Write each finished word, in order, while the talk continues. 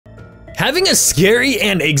Having a scary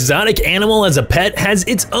and exotic animal as a pet has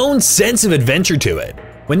its own sense of adventure to it.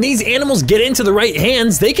 When these animals get into the right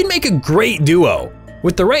hands, they can make a great duo.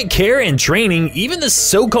 With the right care and training, even the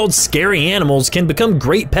so-called scary animals can become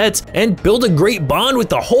great pets and build a great bond with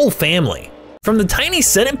the whole family. From the tiny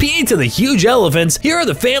centipede to the huge elephants, here are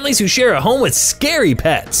the families who share a home with scary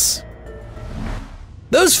pets.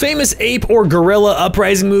 Those famous ape or gorilla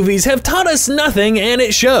uprising movies have taught us nothing, and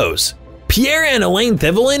it shows. Pierre and Eliane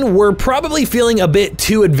Thivillon were probably feeling a bit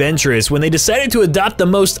too adventurous when they decided to adopt the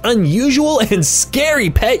most unusual and scary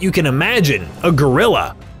pet you can imagine, a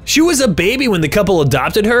gorilla. She was a baby when the couple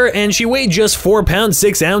adopted her, and she weighed just 4 pounds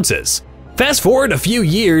 6 ounces. Fast forward a few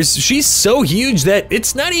years, she's so huge that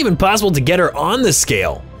it's not even possible to get her on the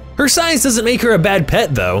scale. Her size doesn't make her a bad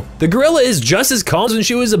pet though. The gorilla is just as calm as when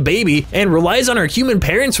she was a baby and relies on her human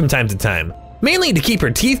parents from time to time, mainly to keep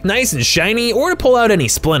her teeth nice and shiny or to pull out any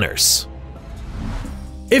splinters.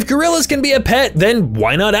 If gorillas can be a pet, then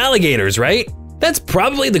why not alligators, right? That's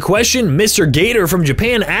probably the question Mr. Gator from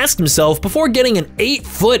Japan asked himself before getting an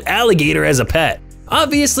 8-foot alligator as a pet.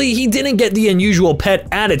 Obviously, he didn't get the unusual pet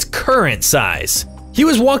at its current size. He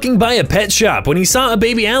was walking by a pet shop when he saw a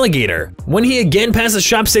baby alligator. When he again passed the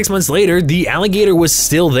shop 6 months later, the alligator was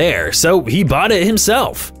still there, so he bought it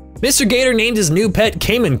himself. Mr. Gator named his new pet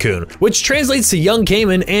Cayman-kun, which translates to young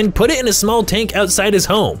cayman, and put it in a small tank outside his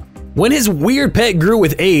home. When his weird pet grew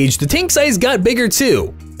with age, the tank size got bigger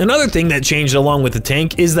too. Another thing that changed along with the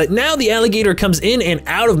tank is that now the alligator comes in and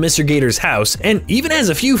out of Mr. Gator's house and even has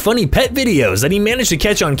a few funny pet videos that he managed to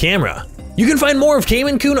catch on camera. You can find more of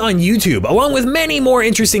Cayman-kun on YouTube, along with many more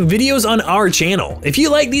interesting videos on our channel. If you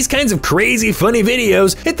like these kinds of crazy funny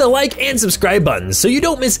videos, hit the like and subscribe buttons so you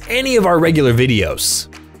don't miss any of our regular videos.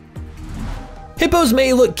 Hippos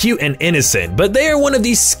may look cute and innocent, but they are one of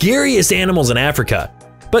the scariest animals in Africa.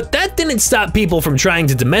 But that didn't stop people from trying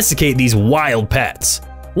to domesticate these wild pets.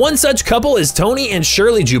 One such couple is Tony and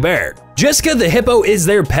Shirley Joubert. Jessica the hippo is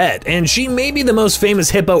their pet, and she may be the most famous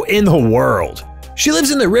hippo in the world. She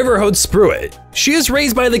lives in the River Haute-Spruit. She is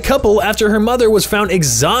raised by the couple after her mother was found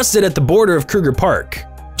exhausted at the border of Kruger Park.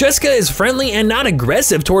 Jessica is friendly and not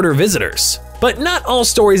aggressive toward her visitors. But not all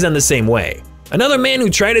stories end the same way. Another man who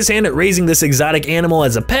tried his hand at raising this exotic animal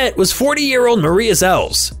as a pet was 40-year-old Maurice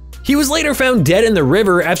Els. He was later found dead in the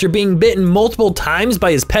river after being bitten multiple times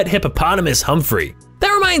by his pet hippopotamus Humphrey.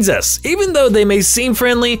 That reminds us, even though they may seem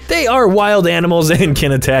friendly, they are wild animals and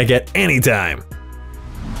can attack at any time.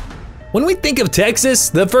 When we think of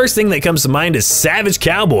Texas, the first thing that comes to mind is savage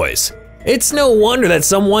cowboys. It's no wonder that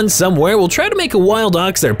someone somewhere will try to make a wild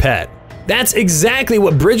ox their pet. That's exactly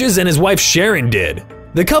what Bridges and his wife Sharon did.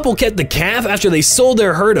 The couple kept the calf after they sold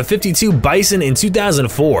their herd of 52 bison in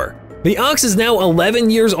 2004. The ox is now 11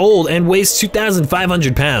 years old and weighs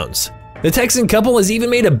 2,500 pounds. The Texan couple has even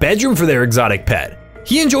made a bedroom for their exotic pet.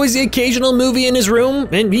 He enjoys the occasional movie in his room,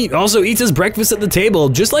 and he also eats his breakfast at the table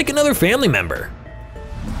just like another family member.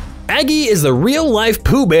 Aggie is the real-life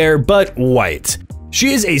Pooh Bear, but white.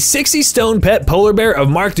 She is a 60-stone pet polar bear of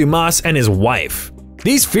Mark Dumas and his wife.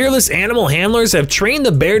 These fearless animal handlers have trained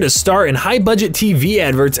the bear to star in high-budget TV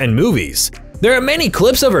adverts and movies. There are many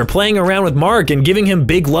clips of her playing around with Mark and giving him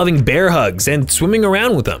big loving bear hugs and swimming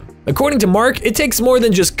around with him. According to Mark, it takes more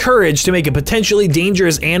than just courage to make a potentially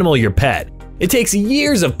dangerous animal your pet. It takes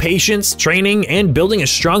years of patience, training, and building a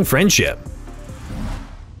strong friendship.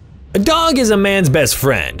 A dog is a man's best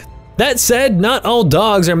friend. That said, not all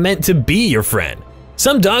dogs are meant to be your friend.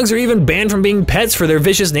 Some dogs are even banned from being pets for their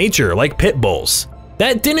vicious nature, like pit bulls.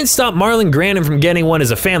 That didn't stop Marlon Grannon from getting one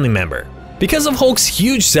as a family member. Because of Hulk's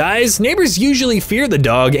huge size, neighbors usually fear the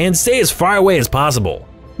dog and stay as far away as possible.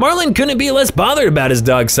 Marlon couldn't be less bothered about his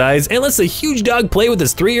dog's size and lets the huge dog play with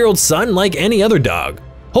his 3-year-old son like any other dog.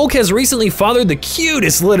 Hulk has recently fathered the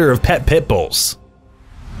cutest litter of pet pit bulls.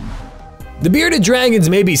 The bearded dragons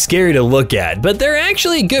may be scary to look at, but they're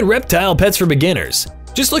actually good reptile pets for beginners.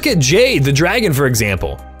 Just look at Jade the dragon, for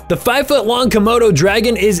example. The 5-foot-long Komodo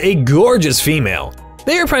dragon is a gorgeous female.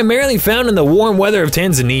 They are primarily found in the warm weather of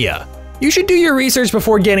Tanzania. You should do your research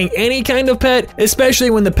before getting any kind of pet,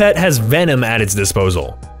 especially when the pet has venom at its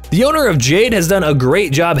disposal. The owner of Jade has done a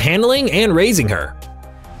great job handling and raising her.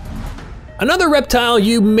 Another reptile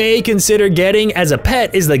you may consider getting as a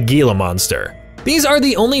pet is the Gila monster. These are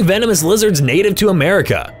the only venomous lizards native to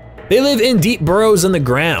America. They live in deep burrows in the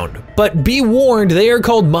ground, but be warned, they are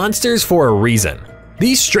called monsters for a reason.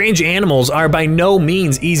 These strange animals are by no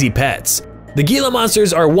means easy pets. The Gila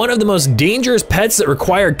monsters are one of the most dangerous pets that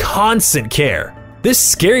require constant care. This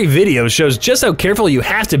scary video shows just how careful you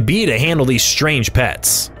have to be to handle these strange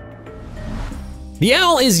pets. The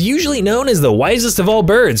owl is usually known as the wisest of all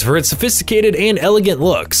birds for its sophisticated and elegant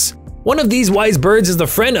looks. One of these wise birds is the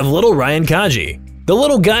friend of little Ryan Kaji. The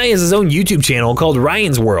little guy has his own YouTube channel called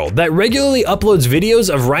Ryan's World that regularly uploads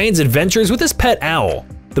videos of Ryan's adventures with his pet owl.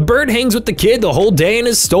 The bird hangs with the kid the whole day in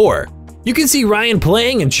his store. You can see Ryan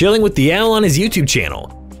playing and chilling with the owl on his YouTube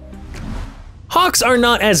channel. Hawks are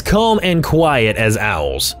not as calm and quiet as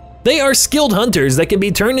owls. They are skilled hunters that can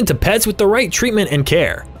be turned into pets with the right treatment and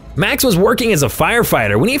care. Max was working as a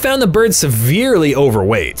firefighter when he found the bird severely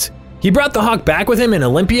overweight. He brought the hawk back with him in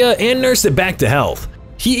Olympia and nursed it back to health.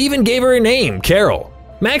 He even gave her a name, Carol.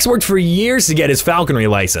 Max worked for years to get his falconry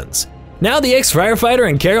license. Now the ex-firefighter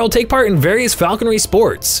and Carol take part in various falconry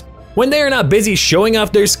sports. When they are not busy showing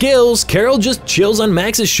off their skills, Carol just chills on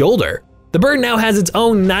Max's shoulder. The bird now has its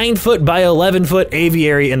own 9-foot by 11-foot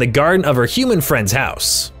aviary in the garden of her human friend's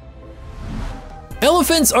house.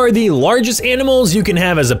 Elephants are the largest animals you can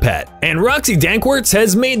have as a pet, and Roxy Dankworts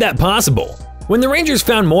has made that possible. When the rangers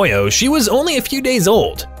found Moyo, she was only a few days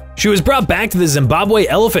old. She was brought back to the Zimbabwe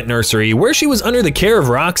elephant nursery where she was under the care of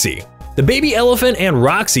Roxy. The baby elephant and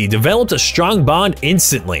Roxy developed a strong bond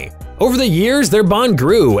instantly. Over the years, their bond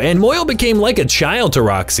grew and Moyo became like a child to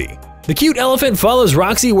Roxy. The cute elephant follows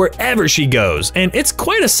Roxy wherever she goes, and it's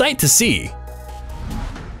quite a sight to see.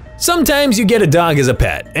 Sometimes you get a dog as a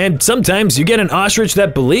pet, and sometimes you get an ostrich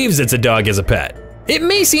that believes it's a dog as a pet. It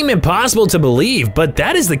may seem impossible to believe, but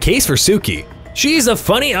that is the case for Suki. She is a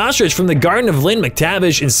funny ostrich from the garden of Lynn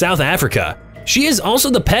McTavish in South Africa. She is also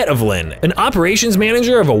the pet of Lynn, an operations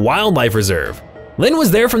manager of a wildlife reserve. Lynn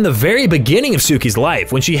was there from the very beginning of Suki's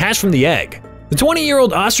life when she hatched from the egg. The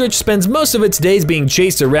 20-year-old ostrich spends most of its days being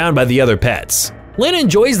chased around by the other pets. Lynn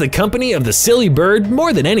enjoys the company of the silly bird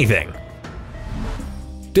more than anything.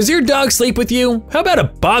 Does your dog sleep with you? How about a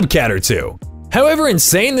bobcat or two? However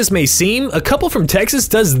insane this may seem, a couple from Texas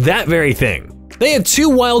does that very thing. They have 2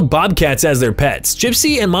 wild bobcats as their pets,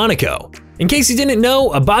 Gypsy and Monaco. In case you didn't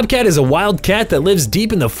know, a bobcat is a wild cat that lives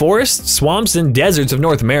deep in the forests, swamps, and deserts of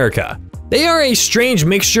North America. They are a strange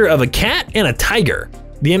mixture of a cat and a tiger.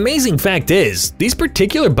 The amazing fact is, these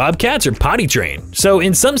particular bobcats are potty trained, so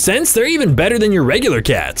in some sense, they're even better than your regular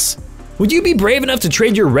cats. Would you be brave enough to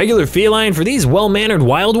trade your regular feline for these well-mannered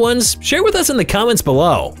wild ones? Share with us in the comments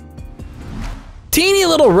below. Teeny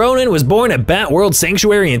little Ronan was born at Bat World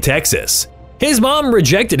Sanctuary in Texas. His mom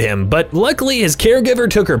rejected him, but luckily his caregiver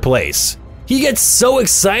took her place. He gets so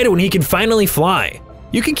excited when he can finally fly.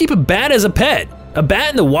 You can keep a bat as a pet. A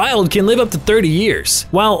bat in the wild can live up to 30 years,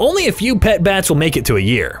 while only a few pet bats will make it to a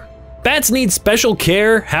year. Bats need special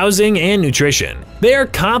care, housing, and nutrition. They are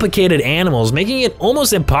complicated animals, making it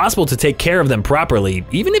almost impossible to take care of them properly,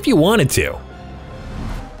 even if you wanted to.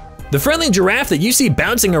 The friendly giraffe that you see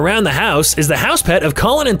bouncing around the house is the house pet of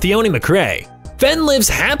Colin and Theoni McRae. Fen lives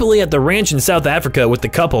happily at the ranch in South Africa with the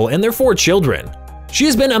couple and their 4 children. She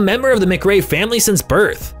has been a member of the McRae family since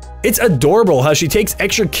birth. It's adorable how she takes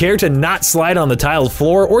extra care to not slide on the tiled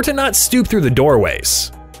floor or to not stoop through the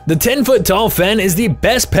doorways. The 10-foot tall Fen is the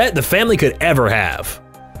best pet the family could ever have.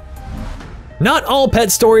 Not all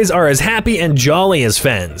pet stories are as happy and jolly as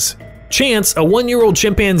Fen's. Chance, a 1-year-old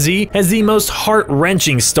chimpanzee, has the most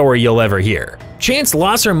heart-wrenching story you'll ever hear. Chance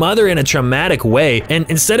lost her mother in a traumatic way, and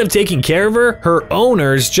instead of taking care of her, her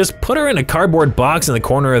owners just put her in a cardboard box in the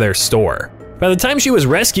corner of their store. By the time she was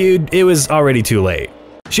rescued, it was already too late.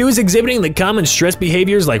 She was exhibiting the common stress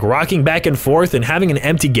behaviors like rocking back and forth and having an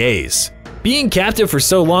empty gaze. Being captive for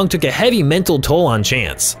so long took a heavy mental toll on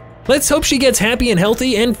Chance. Let's hope she gets happy and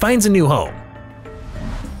healthy and finds a new home.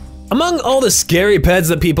 Among all the scary pets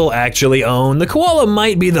that people actually own, the koala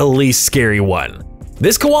might be the least scary one.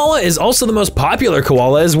 This koala is also the most popular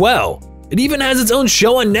koala as well. It even has its own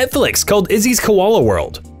show on Netflix called Izzy's Koala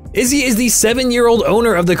World. Izzy is the 7-year-old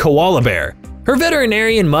owner of the koala bear. Her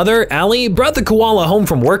veterinarian mother, Allie, brought the koala home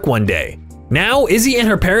from work one day. Now, Izzy and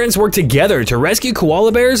her parents work together to rescue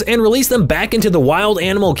koala bears and release them back into the wild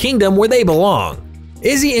animal kingdom where they belong.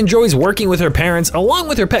 Izzy enjoys working with her parents along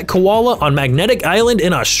with her pet koala on Magnetic Island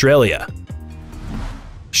in Australia.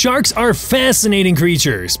 Sharks are fascinating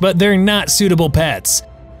creatures, but they're not suitable pets.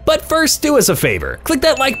 But first, do us a favor. Click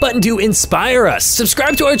that like button to inspire us,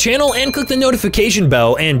 subscribe to our channel, and click the notification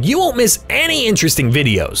bell, and you won't miss any interesting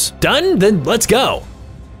videos. Done? Then let's go.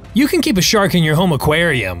 You can keep a shark in your home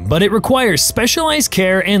aquarium, but it requires specialized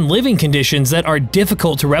care and living conditions that are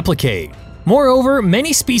difficult to replicate. Moreover,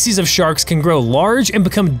 many species of sharks can grow large and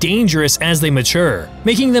become dangerous as they mature,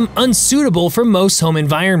 making them unsuitable for most home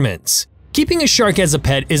environments. Keeping a shark as a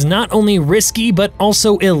pet is not only risky but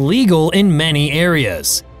also illegal in many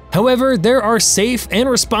areas. However, there are safe and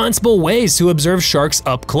responsible ways to observe sharks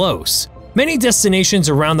up close. Many destinations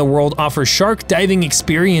around the world offer shark diving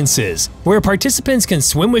experiences, where participants can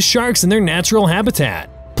swim with sharks in their natural habitat.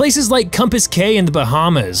 Places like Compass Cay in the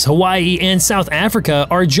Bahamas, Hawaii, and South Africa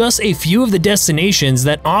are just a few of the destinations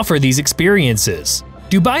that offer these experiences.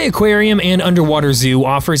 Dubai Aquarium and Underwater Zoo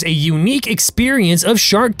offers a unique experience of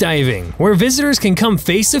shark diving, where visitors can come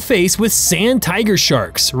face to face with sand tiger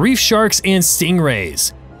sharks, reef sharks, and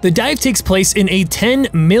stingrays. The dive takes place in a 10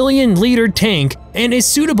 million liter tank and is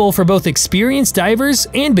suitable for both experienced divers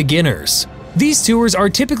and beginners. These tours are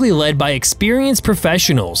typically led by experienced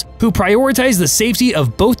professionals who prioritize the safety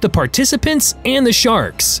of both the participants and the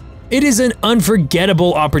sharks. It is an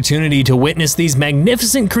unforgettable opportunity to witness these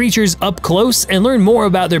magnificent creatures up close and learn more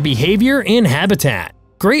about their behavior and habitat.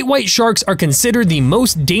 Great white sharks are considered the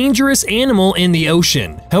most dangerous animal in the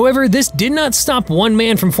ocean. However, this did not stop one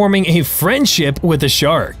man from forming a friendship with a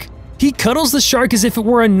shark. He cuddles the shark as if it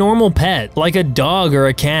were a normal pet, like a dog or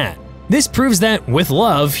a cat. This proves that, with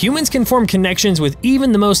love, humans can form connections with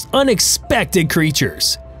even the most unexpected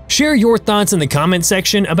creatures. Share your thoughts in the comment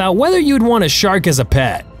section about whether you'd want a shark as a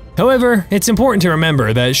pet. However, it's important to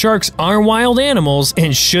remember that sharks are wild animals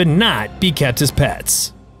and should not be kept as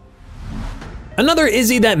pets. Another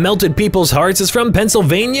Izzy that melted people's hearts is from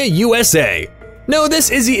Pennsylvania, USA. No,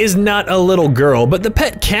 this Izzy is not a little girl, but the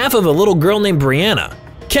pet calf of a little girl named Brianna.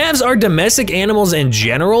 Calves are domestic animals in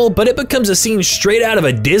general, but it becomes a scene straight out of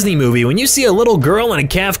a Disney movie when you see a little girl and a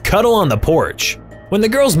calf cuddle on the porch. When the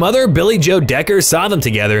girl's mother, Billy Joe Decker, saw them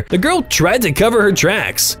together, the girl tried to cover her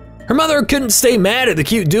tracks. Her mother couldn't stay mad at the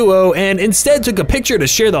cute duo and instead took a picture to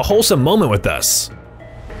share the wholesome moment with us.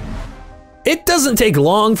 It doesn't take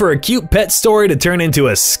long for a cute pet story to turn into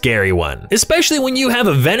a scary one, especially when you have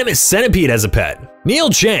a venomous centipede as a pet. Neil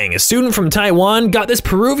Chang, a student from Taiwan, got this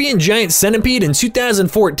Peruvian giant centipede in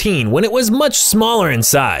 2014 when it was much smaller in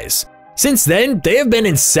size. Since then, they have been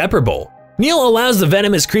inseparable. Neil allows the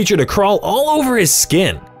venomous creature to crawl all over his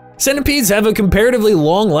skin. Centipedes have a comparatively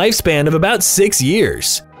long lifespan of about 6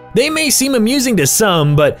 years. They may seem amusing to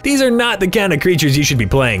some, but these are not the kind of creatures you should be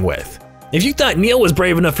playing with. If you thought Neil was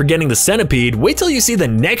brave enough for getting the centipede, wait till you see the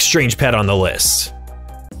next strange pet on the list.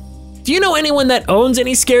 Do you know anyone that owns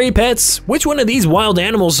any scary pets? Which one of these wild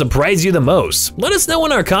animals surprised you the most? Let us know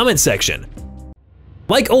in our comment section.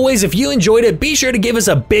 Like always, if you enjoyed it, be sure to give us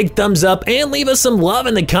a big thumbs up and leave us some love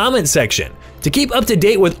in the comment section. To keep up to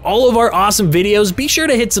date with all of our awesome videos, be sure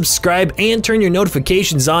to hit subscribe and turn your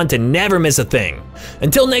notifications on to never miss a thing.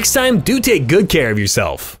 Until next time, do take good care of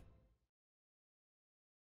yourself.